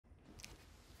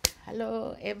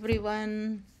Hello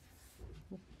everyone,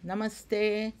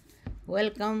 Namaste,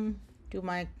 welcome to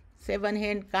my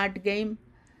 7-hand card game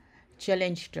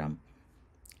Challenge Trump.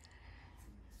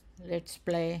 Let's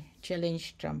play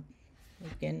Challenge Trump.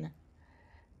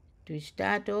 To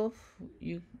start off,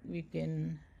 we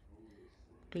can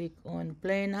click on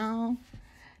play now,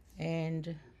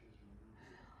 and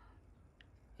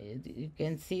you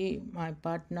can see my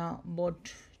partner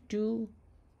bot 2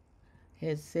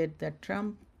 has set the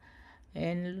trump,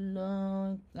 and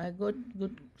I got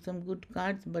some good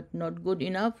cards, but not good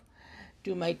enough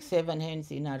to make 7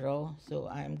 hands in a row, so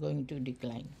I am going to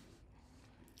decline.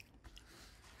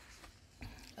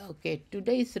 Okay,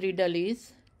 today's riddle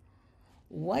is,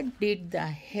 what did the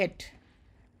hat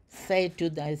say to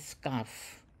the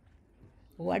scarf?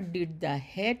 What did the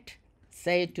hat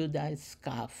say to the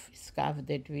scarf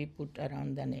that we put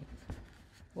around the neck?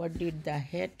 What did the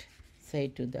hat say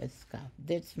to the scarf?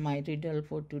 That's my riddle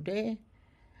for today.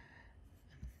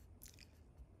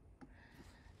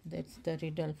 That's the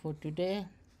riddle for today.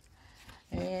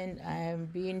 And I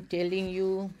have been telling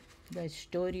you the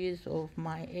stories of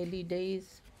my early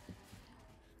days,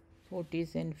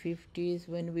 40s and 50s,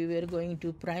 when we were going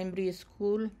to primary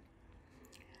school.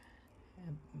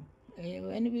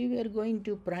 When we were going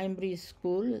to primary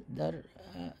school,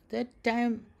 that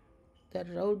time the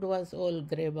road was all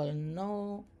gravel,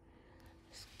 no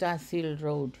star seal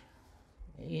road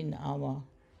in our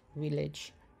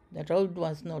village. The road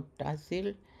was not tar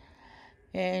seal,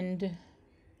 and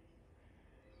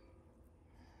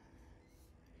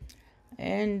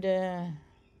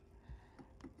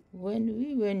when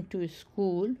we went to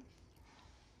school,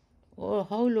 or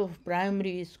whole of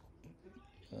primary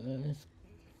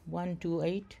 1 to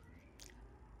 8,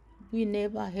 we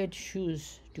never had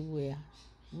shoes to wear.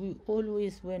 We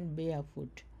always went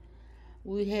barefoot.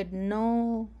 We had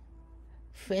no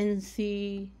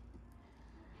fancy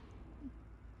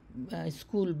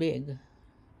school bag.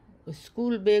 A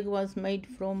school bag was made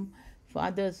from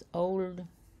father's old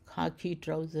khaki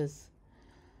trousers,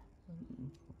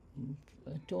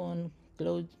 torn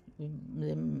clothes.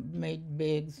 They made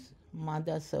bags.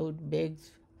 Mother sewed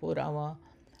bags for our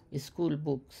school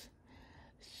books.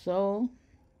 So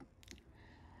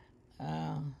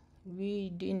we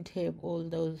didn't have all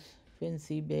those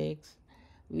fancy bags.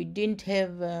 We didn't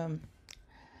have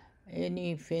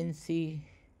any fancy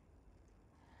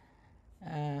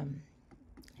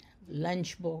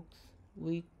lunch box.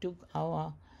 We took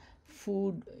our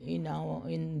food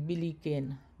in billy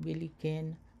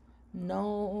can.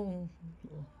 No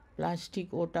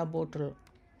plastic water bottle,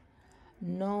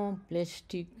 no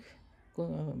plastic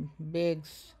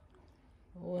bags.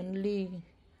 Only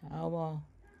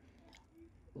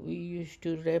we used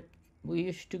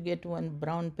to get one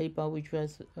brown paper which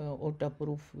was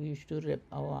waterproof. We used to wrap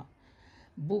our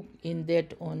book in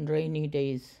that on rainy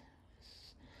days.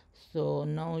 So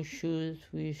no shoes,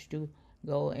 we used to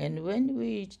go. And when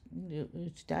we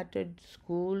started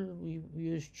school, we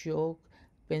used chalk,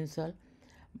 pencil,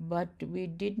 but we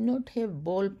did not have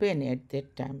ball pen at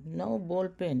that time. No ball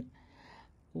pen.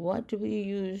 What we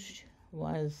used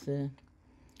was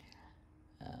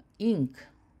ink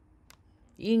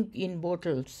in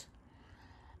bottles,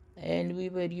 and we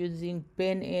were using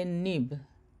pen and nib,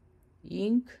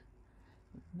 ink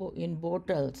in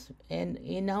bottles, and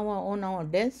on our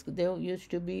desk there used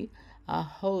to be a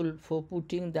hole for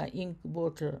putting the ink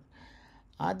bottle.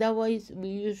 Otherwise we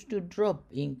used to drop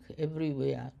ink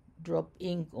everywhere, drop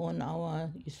ink on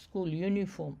our school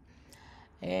uniform,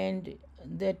 and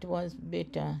that was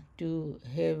better to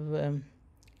have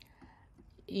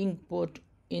ink pot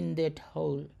in that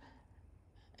hole.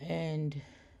 And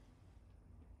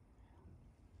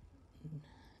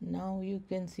now you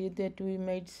can see that we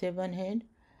made 7 head,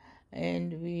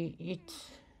 and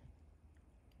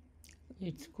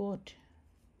it's caught,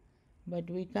 but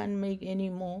we can't make any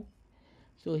more,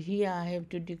 so here I have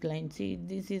to decline. See,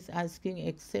 this is asking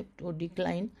accept or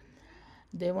decline.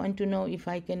 They want to know if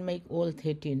I can make all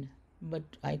 13, but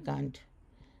I can't,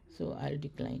 so I'll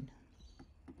decline.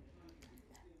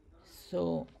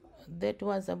 So that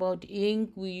was about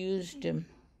ink. We used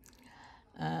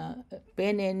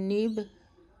pen and nib,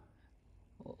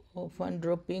 often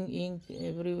dropping ink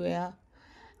everywhere,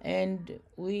 and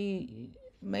we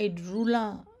made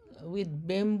ruler with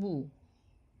bamboo.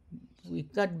 We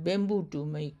cut bamboo to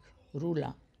make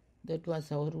ruler. That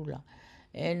was our ruler.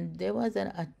 And there was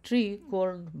a tree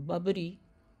called babri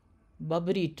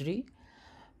tree.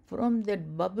 From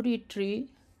that babri tree,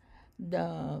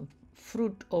 the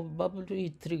fruit of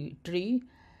babri tree,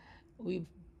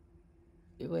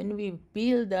 when we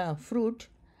peel the fruit,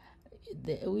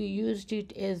 we used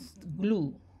it as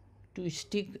glue to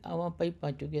stick our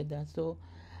paper together. So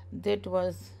that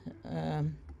was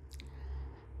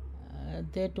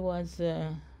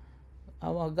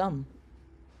our gum,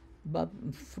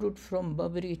 fruit from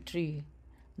barbary tree.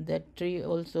 That tree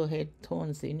also had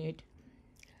thorns in it.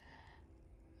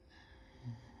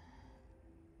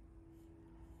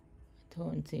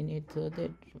 So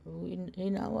that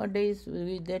in our days,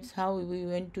 that's how we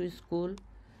went to school,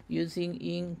 using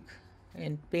ink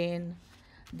and pen.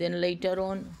 Then later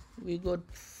on, we got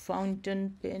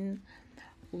fountain pen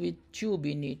with tube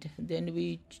in it. Then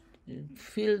we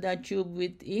fill that tube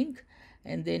with ink,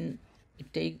 and then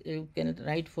you can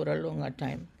write for a longer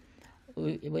time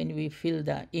when we fill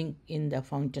the ink in the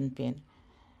fountain pen.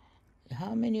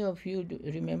 How many of you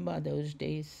remember those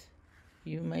days?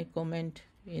 You may comment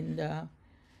in the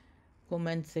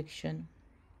comment section.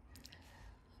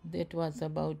 That was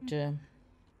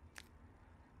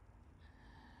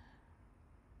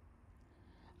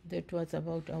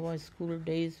about our school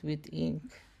days with ink,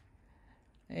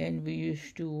 and we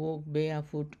used to walk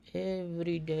barefoot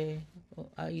every day,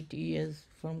 8 years,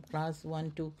 from class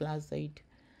 1 to class 8,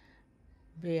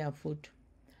 barefoot.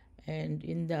 And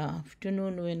in the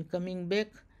afternoon, when coming back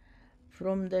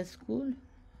from the school,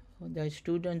 the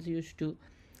students used to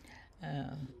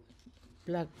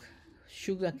pluck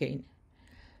sugarcane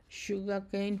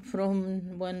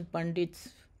from one pandit's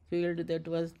field that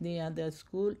was near the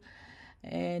school,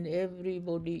 and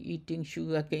everybody eating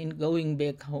sugarcane going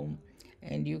back home,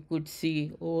 and you could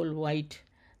see all white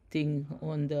thing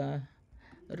on the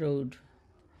road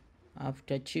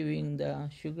after chewing the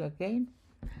sugarcane,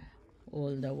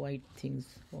 all the white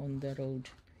things on the road.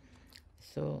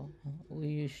 So we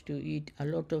used to eat a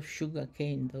lot of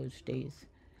sugarcane those days.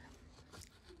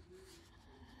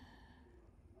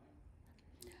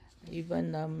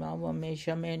 Even our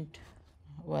measurement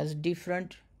was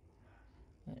different,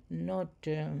 not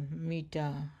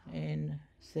meter and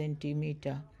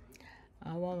centimeter.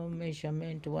 Our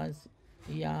measurement was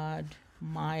yard,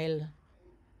 mile.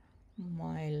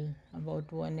 About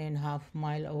 1.5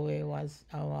 miles away was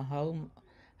our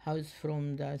house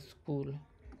from the school.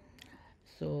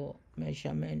 So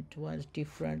measurement was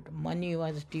different. Money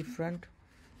was different.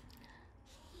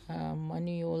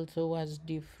 Money also was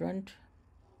different.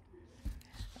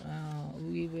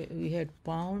 We had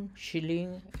pound,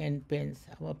 shilling, and pence.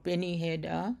 Our penny had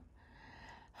a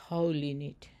hole in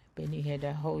it.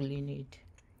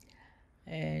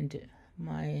 And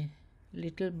my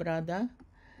little brother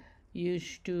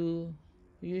used to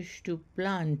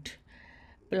plant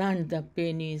the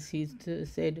pennies. He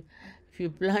said, if you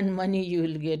plant money, you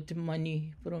will get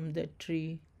money from the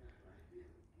tree.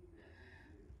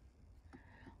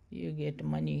 You get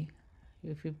money.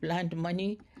 If you plant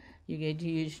money, you get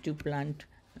used to plant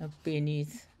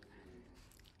pennies.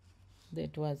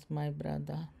 That was my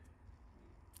brother.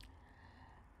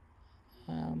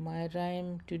 My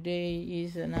rhyme today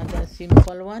is another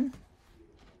simple one.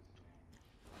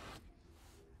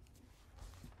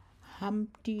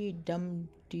 Humpty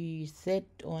Dumpty sat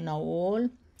on a wall.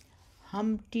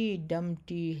 Humpty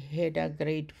Dumpty had a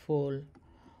great fall.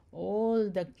 All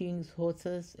the king's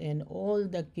horses and all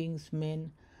the king's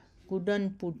men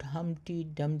couldn't put Humpty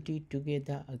Dumpty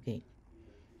together again.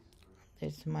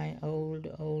 That's my old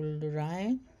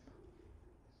rhyme.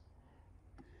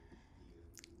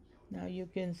 Now you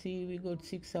can see we got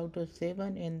 6 out of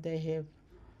 7, and they have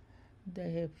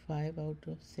 5 out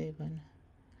of 7.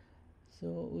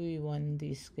 So we won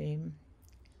this game.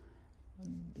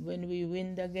 When we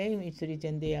win the game, it's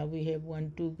written there we have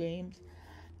won 2 games.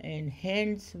 And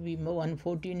hands, we won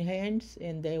 14 hands,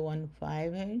 and they won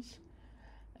 5 hands.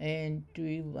 And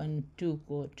we won 2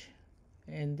 court,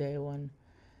 and they won.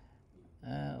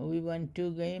 We won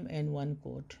 2 game and 1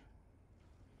 court.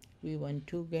 We won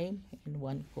 2 game and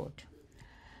 1 court.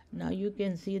 Now you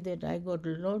can see that I got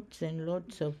lots and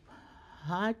lots of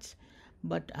hearts,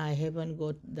 but I haven't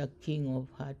got the king of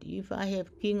heart. If I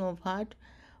have king of heart,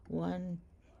 1,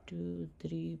 2,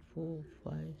 3, 4,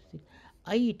 5, 6,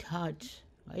 8 hearts,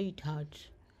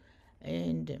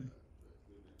 and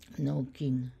no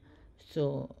king.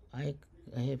 So I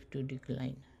have to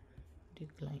decline.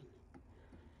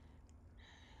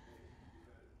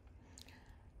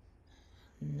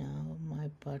 Now my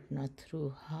partner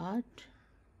threw heart.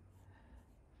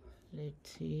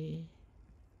 Let's see.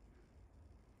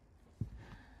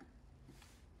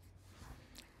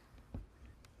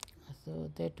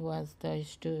 So that was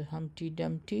the Humpty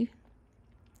Dumpty.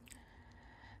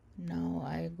 Now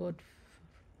I got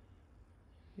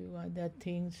few other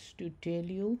things to tell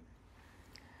you.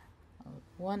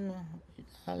 One,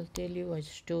 I'll tell you a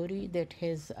story that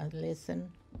has a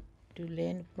lesson to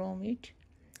learn from it.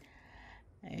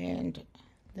 And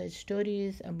the story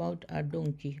is about a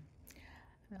donkey.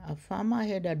 A farmer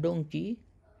had a donkey,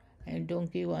 and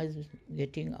donkey was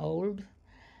getting old.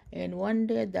 And one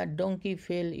day that donkey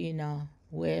fell in a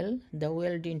well. The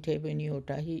well didn't have any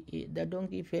water. The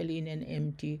donkey fell in an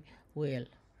empty well.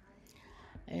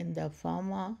 And the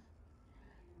farmer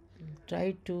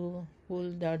tried to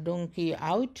pull the donkey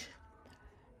out,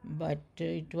 but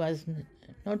it was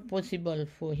not possible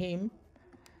for him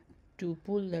to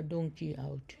pull the donkey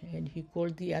out. And he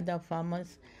called the other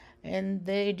farmers, and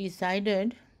they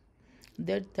decided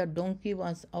that the donkey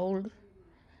was old.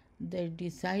 They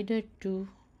decided to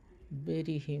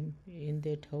bury him in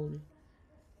that hole.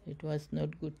 It was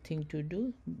not good thing to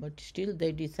do, but still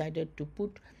they decided to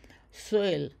put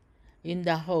soil in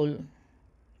the hole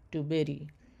to bury.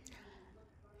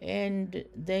 And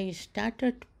they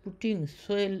started putting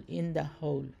soil in the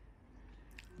hole.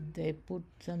 They put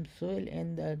some soil,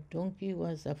 and the donkey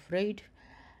was afraid.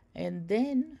 And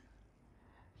then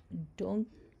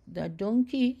the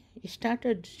donkey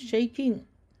started shaking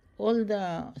all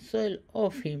the soil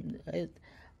off him.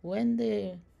 When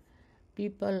the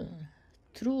people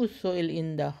threw soil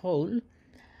in the hole,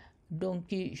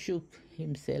 donkey shook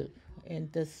himself,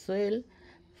 and the soil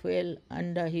fell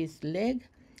under his leg,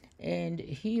 and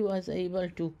he was able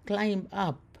to climb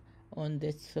up on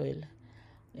the soil.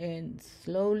 And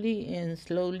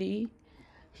slowly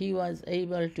he was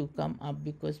able to come up,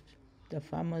 because the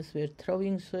farmers were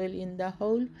throwing soil in the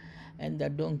hole, and the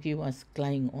donkey was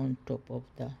climbing on top of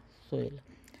the soil,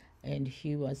 and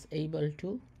he was able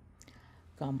to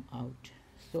come out.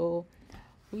 So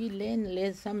we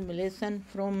learn some lesson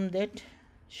from that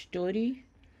story,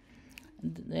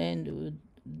 and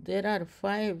there are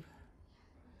 5.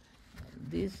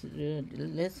 This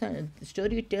lesson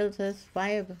story tells us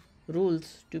 5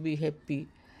 rules to be happy.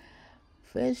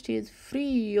 First is free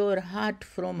your heart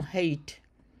from hate.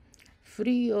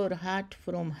 Free your heart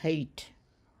from hate.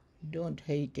 Don't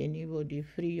hate anybody.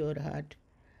 Free your heart.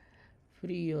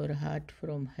 Free your heart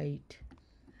from hate.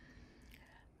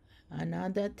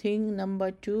 Another thing,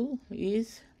 number 2,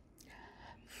 is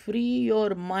free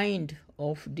your mind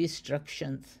of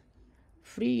distractions.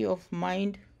 Free your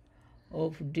mind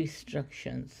of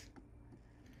distractions.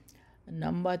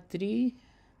 Number 3,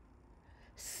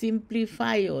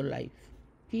 simplify your life.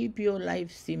 Keep your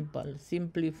life simple.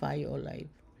 Simplify your life.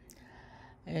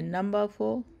 And number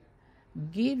 4,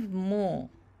 give more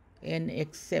and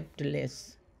accept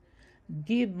less.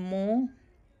 Give more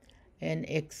and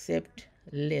accept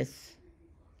less.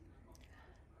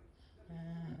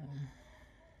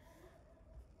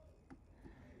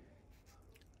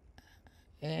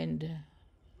 And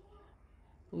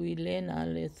we learn our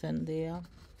lesson there.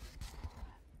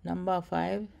 Number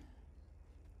 5,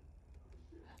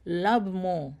 love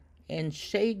more and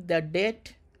shake the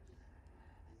debt.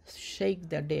 Shake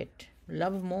the debt.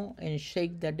 Love more and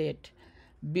shake the debt.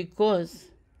 Because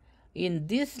in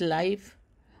this life,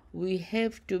 we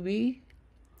have to be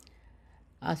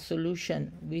a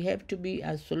solution. We have to be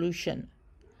a solution,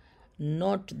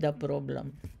 not the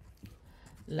problem.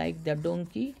 Like the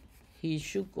donkey, he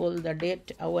shook all the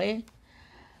debt away.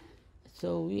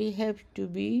 So we have to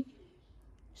be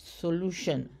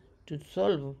solution to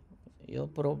solve your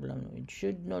problem. It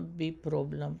should not be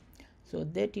problem. So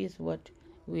that is what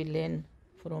we learn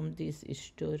from this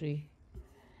story.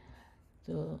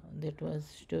 So that was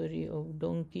story of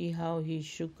donkey, how he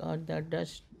shook out the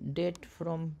debt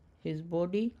from his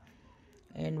body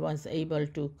and was able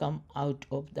to come out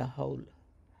of the hole.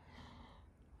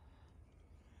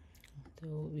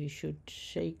 So we should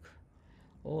shake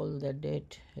all the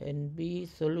debt and be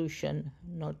solution,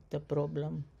 not the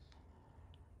problem.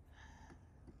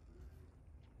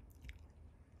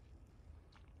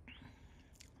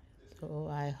 So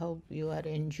I hope you are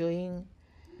enjoying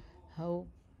how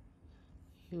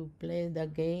you play the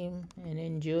game and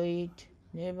enjoy it.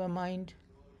 Never mind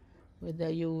whether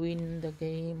you win the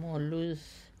game or lose,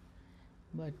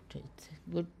 but it's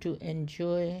good to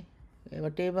enjoy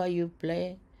whatever you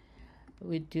play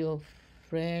with your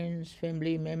friends,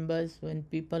 family members. When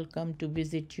people come to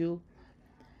visit you,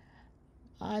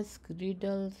 ask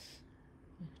riddles,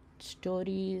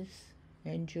 stories,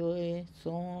 enjoy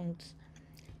songs,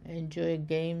 enjoy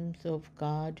games of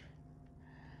card,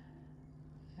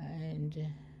 and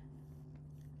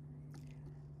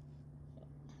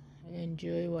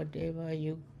enjoy whatever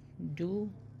you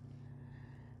do.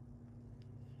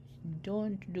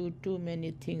 Don't do too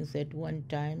many things at one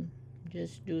time.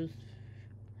 Just do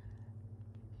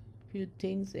few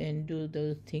things and do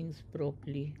those things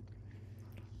properly.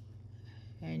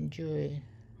 Enjoy.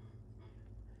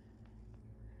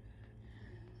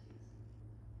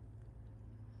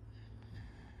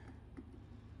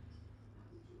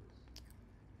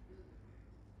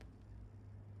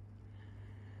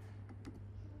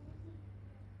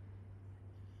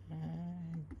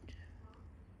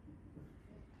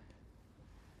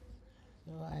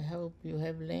 hope you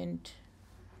have learned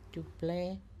to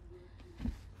play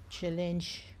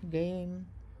challenge game.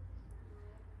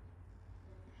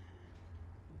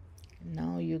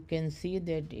 Now you can see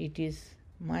that it is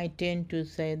my turn to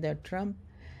say the trump,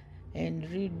 and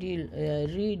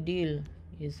redeal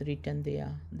is written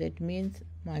there. That means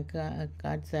my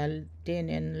cards are 10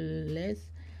 and less,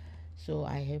 so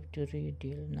I have to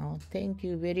redeal. Now thank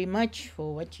you very much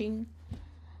for watching.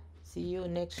 See you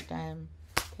next time.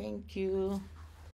 Thank you.